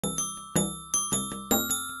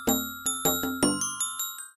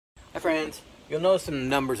Friends, you'll notice some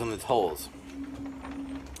numbers on the holes.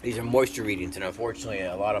 These are moisture readings, and unfortunately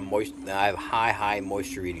a lot of I have high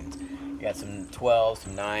moisture readings. You got some 12s,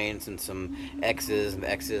 some 9s, and some X's and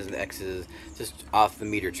X's and X's just off the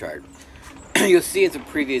meter chart. You'll see in some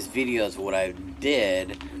previous videos what I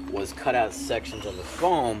did was cut out sections of the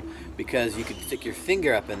foam because you could stick your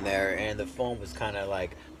finger up in there and the foam was kind of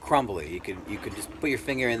like crumbly. You could just put your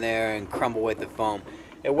finger in there and crumble with the foam.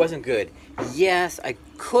 It wasn't good. Yes, I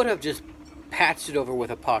could have just patched it over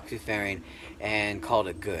with epoxy fairing and called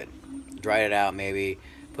it good. Dried it out maybe,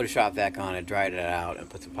 put a shop vac on it, dried it out, and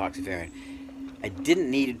put some epoxy fairing. I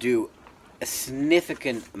didn't need to do a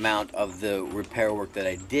significant amount of the repair work that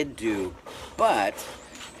I did do, but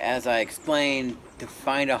as I explained, to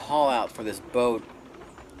find a haul out for this boat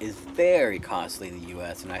is very costly in the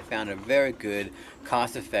US, and I found a very good,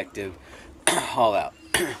 cost-effective haul out.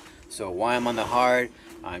 So while I'm on the hard,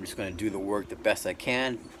 I'm just going to do the work the best I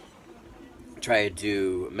can. Try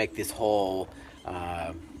to make this hole,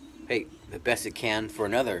 hey, the best it can for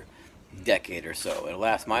another decade or so. It'll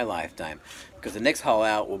last my lifetime, because the next haul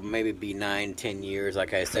out will maybe be 9-10 years,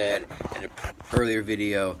 like I said in an earlier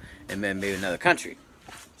video, and then maybe another country.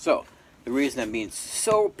 So the reason I'm being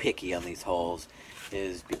so picky on these holes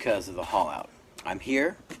is because of the haul out. I'm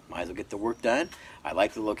here, might as well get the work done. I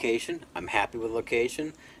like the location, I'm happy with the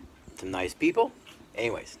location, some nice people.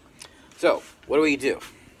 Anyways, so what do we do?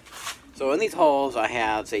 So in these holes I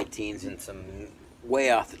have 18s and some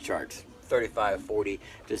way off the charts, 35, 40,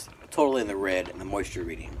 just totally in the red and the moisture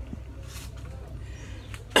reading.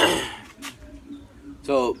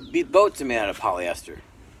 So these boats are made out of polyester,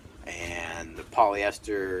 and the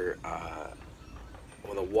polyester,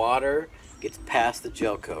 when the water gets past the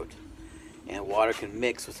gel coat, and water can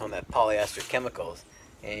mix with some of that polyester chemicals,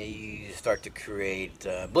 and you start to create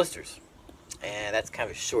blisters. And that's kind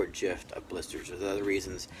of a short gist of blisters. There's other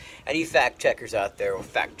reasons. Any fact checkers out there will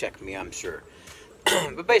fact check me, I'm sure.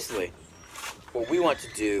 But basically, what we want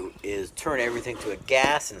to do is turn everything to a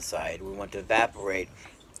gas inside. We want to evaporate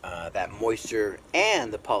that moisture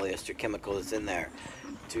and the polyester chemical that's in there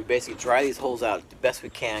to basically dry these holes out the best we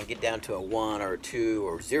can, get down to a 1 or a 2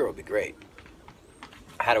 or 0 would be great.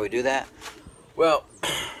 How do we do that? Well,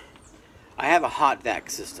 I have a hot vac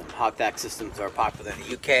system. Hot vac systems are popular in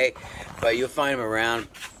the UK, but you'll find them around.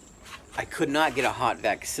 I could not get a hot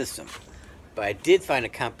vac system, but I did find a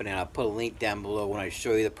company, and I'll put a link down below when I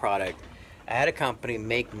show you the product. I had a company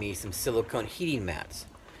make me some silicone heating mats,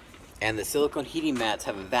 and the silicone heating mats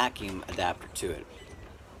have a vacuum adapter to it.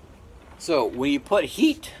 So when you put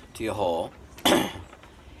heat to your hole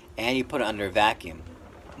and you put it under a vacuum,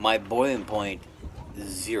 my boiling point is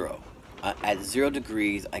 0. At 0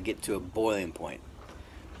 degrees, I get to a boiling point.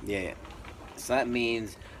 Yeah. So that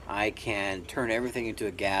means I can turn everything into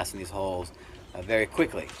a gas in these holes very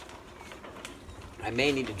quickly. I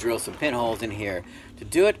may need to drill some pinholes in here to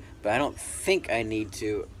do it, but I don't think I need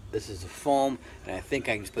to. This is a foam, and I think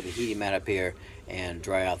I can just put the heating mat up here and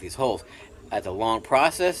dry out these holes. That's a long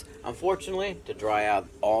process, unfortunately, to dry out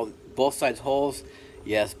both sides holes.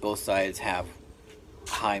 Yes, both sides have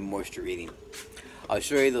high moisture reading. I'll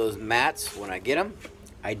show you those mats when I get them.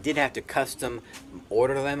 I did have to custom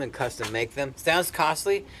order them and custom make them. Sounds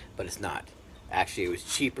costly, but it's not. Actually, it was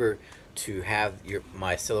cheaper to have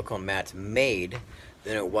my silicone mats made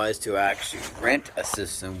than it was to actually rent a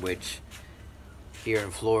system, which here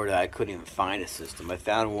in Florida I couldn't even find a system. I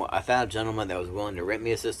found a gentleman that was willing to rent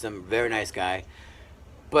me a system, very nice guy,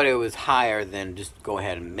 but it was higher than just go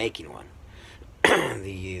ahead and making one.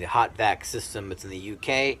 The hot vac system, it's in the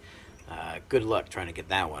UK. Good luck trying to get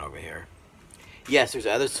that one over here. Yes, there's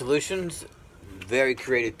other solutions. Very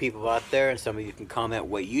creative people out there, and some of you can comment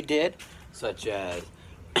what you did, such as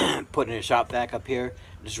putting a shop vac up here,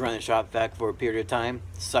 just running the shop vac for a period of time,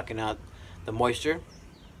 sucking out the moisture.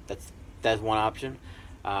 That's one option.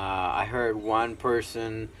 I heard one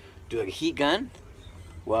person do like a heat gun.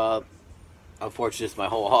 Well, unfortunately, it's my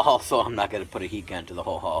whole haul, so I'm not going to put a heat gun to the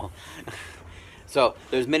whole haul. So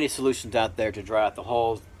there's many solutions out there to dry out the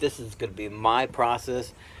holes. This is going to be my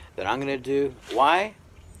process that I'm going to do. Why?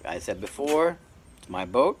 I said before, it's my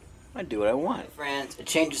boat. I do what I want. Friends, a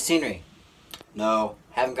change of scenery. No,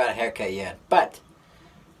 haven't got a haircut yet, but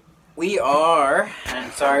we are,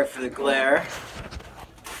 and sorry for the glare,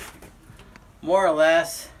 more or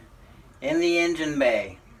less in the engine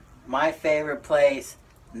bay. My favorite place,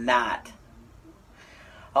 not.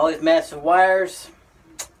 All these massive wires,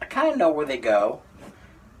 I kind of know where they go.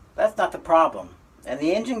 That's not the problem. And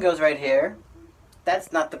the engine goes right here.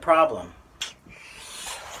 That's not the problem.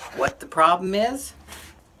 What the problem is?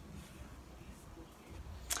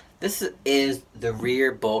 This is the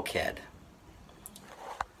rear bulkhead.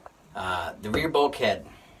 The rear bulkhead.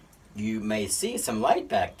 You may see some light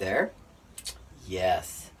back there.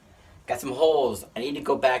 Yes. Got some holes. I need to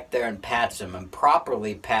go back there and patch them. And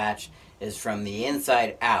properly patch is from the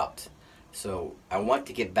inside out. So I want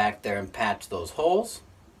to get back there and patch those holes.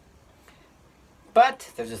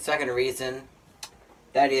 But there's a second reason.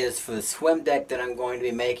 That is for the swim deck that I'm going to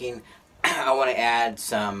be making. I want to add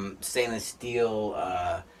some stainless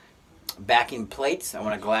steel backing plates. I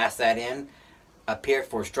want to glass that in up here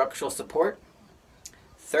for structural support.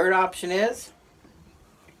 Third option is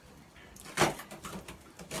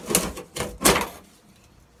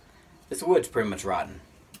this wood's pretty much rotten.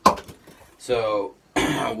 So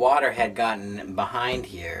water had gotten behind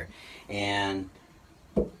here, and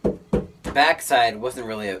the backside wasn't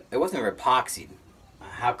really it wasn't epoxied.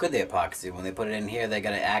 How could they epoxy? When they put it in here, they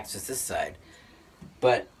got to access this side.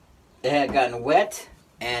 But it had gotten wet,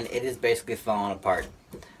 and it is basically falling apart.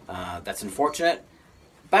 That's unfortunate,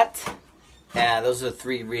 but those are the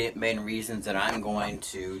three main reasons that I'm going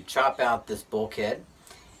to chop out this bulkhead,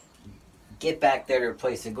 get back there to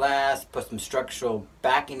replace the glass, put some structural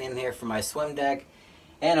backing in here for my swim deck,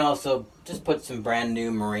 and also just put some brand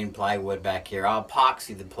new marine plywood back here. I'll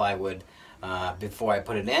epoxy the plywood before I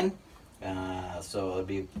put it in. So it'll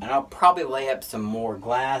be, and I'll probably lay up some more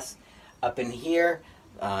glass up in here,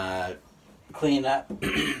 clean up.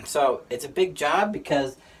 So it's a big job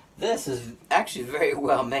because this is actually very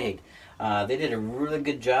well made. They did a really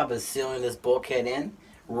good job of sealing this bulkhead in,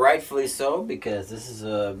 rightfully so, because this is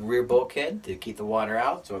a rear bulkhead to keep the water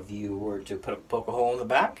out. So if you were to poke a hole in the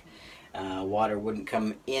back, water wouldn't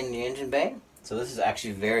come in the engine bay. So this is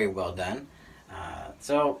actually very well done.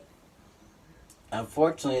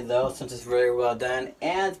 Unfortunately, though, since it's very well done,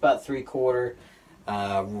 and it's about 3/4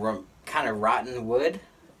 kind of rotten wood,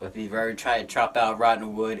 if you've ever tried to chop out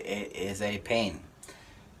rotten wood, it is a pain.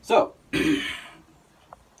 So,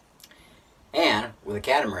 and with a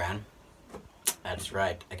catamaran, that's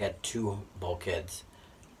right, I got 2 bulkheads.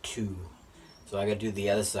 2. So I got to do the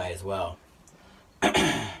other side as well.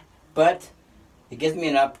 But it gives me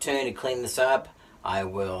an opportunity to clean this up. I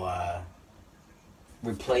will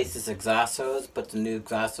replace this exhaust hose, put some new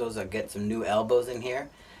exhaust hose. I'll get some new elbows in here.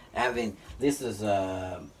 This is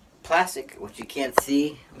plastic, which you can't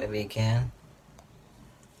see. Maybe you can.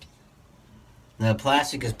 The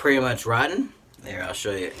plastic is pretty much rotten. There, I'll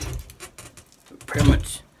show you.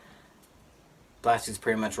 Plastic's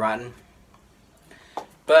pretty much rotten.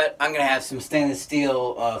 But I'm gonna have some stainless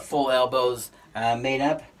steel full elbows made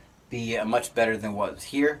up. Be much better than what's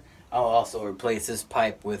here. I'll also replace this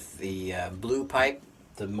pipe with the blue pipe,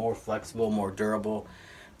 the more flexible, more durable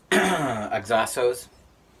exhaust hose.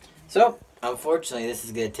 So, unfortunately, this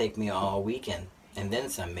is going to take me all weekend, and then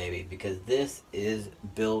some maybe, because this is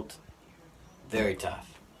built very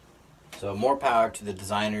tough. So, more power to the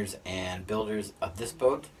designers and builders of this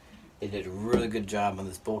boat. They did a really good job on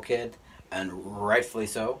this bulkhead, and rightfully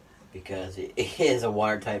so, because it is a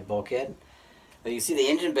watertight bulkhead. But you see the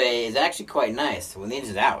engine bay is actually quite nice when the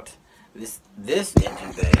engine's out. This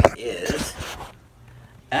engine bay is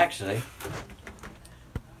actually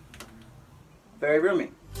very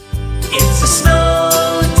roomy.